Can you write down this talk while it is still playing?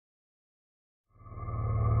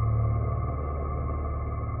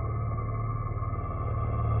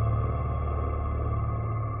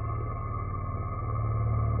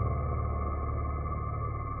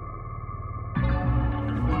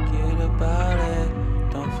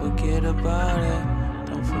about it.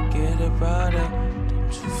 Don't forget about it.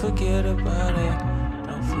 Don't you forget about it.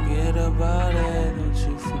 Don't forget about it. Don't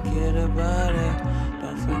you forget about it.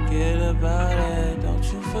 Don't forget about it. Don't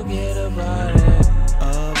you forget about it.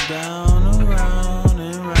 Up, down, around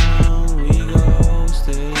and round we go.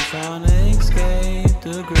 Steady trying to escape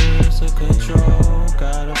the grips of control.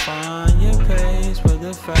 Gotta find your pace,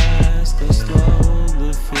 whether fast or slow.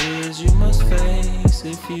 The fears you must face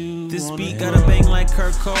if you This beat grow. gotta bang like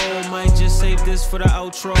Kurt Cole. Might just save this for the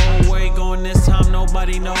outro. Where you going this time,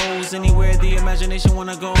 nobody knows. Anywhere the imagination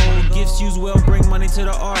wanna go. Gifts used well, bring money to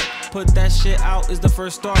the art. Put that shit out is the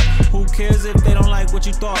first start. Who cares if they don't like what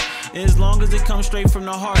you thought? As long as it comes straight from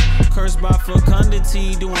the heart. Cursed by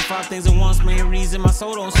fecundity, doing 5 things at once. Main reason my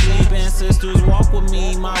soul don't sleep. Ancestors walk with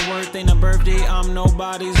me. My worth ain't a birthday, I'm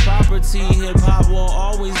nobody's property. Hip-hop will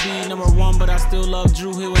always be #1, but I still love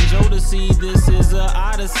Drew Hill and Jodeci. This is a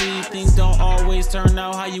odyssey. Things don't always turn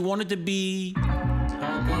out how you want it to be.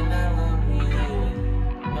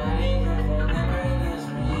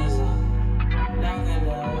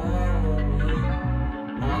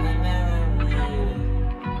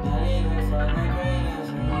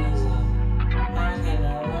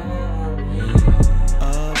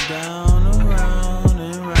 Up, down, around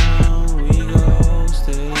and round we go.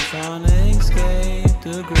 Steady trying to escape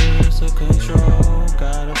the grips of control.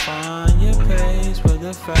 Gotta find your pace,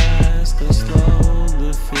 whether fast or slow.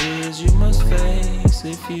 The fears you must face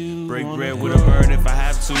if you Break wanna bread grow. with a bird if I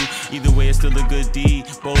have to. Either way, it's still a good deed.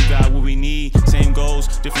 Both got what we need. Same goals,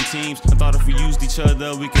 different teams. I thought if we used each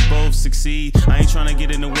other, we could both succeed. I ain't trying to get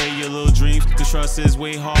in the way of your little dreams. The trust is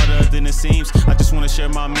way harder than it seems. I just want to share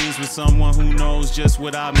my means with someone who knows just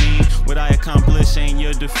what I mean. What I accomplish ain't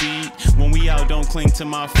your defeat. When we out, don't cling to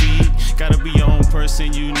my feet. Gotta be your own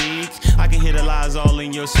person, unique. I can hear the lies all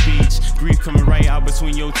in your speech. Grief coming right out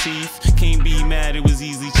between your teeth. Can't be mad, it was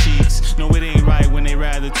easy cheeks. No, it ain't right when they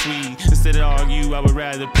rather tweet. Instead of argue, I would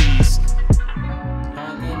rather peace.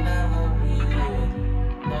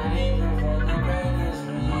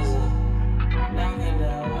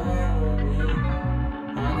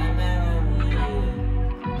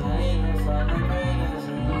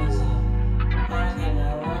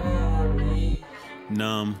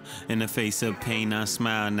 Numb in the face of pain, I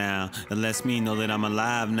smile now. It lets me know that I'm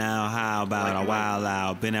alive now. How about a while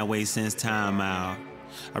out? Been that way since time out.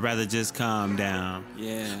 I'd rather just calm down,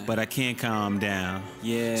 but I can't calm down,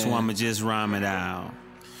 so I'ma just rhyme it out.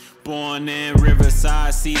 Born in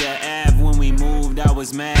Riverside, see the Ave. When we moved, I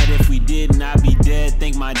was mad. If we didn't, I'd be dead.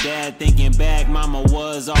 Thank my dad, thinking back. Mama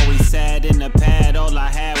was always sad in the pad. All I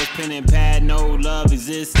had was pen and pad. No love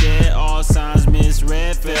existed. All signs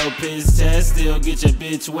misread. Failed piss test. Still get your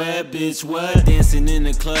bitch wet. Bitch what? Dancing in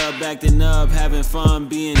the club, acting up, having fun,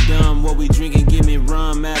 being dumb. What we drinking? Give me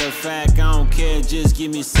rum. Matter of fact, I don't care. Just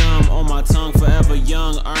give me some. On my tongue, forever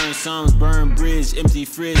young. Earn sums, burn bridge, empty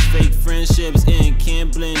fridge, fake friendships in.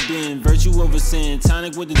 Can't blend. Virtue over sin,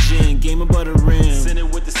 tonic with the gin, game of butter rim. Send it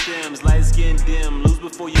with the stems, lights getting dim. Lose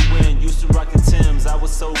before you win, used to rock the Timbs. I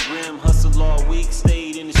was so grim, hustle all week,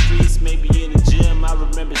 stayed in the streets, maybe in the gym. I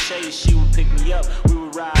remember Shay, she would pick me up. We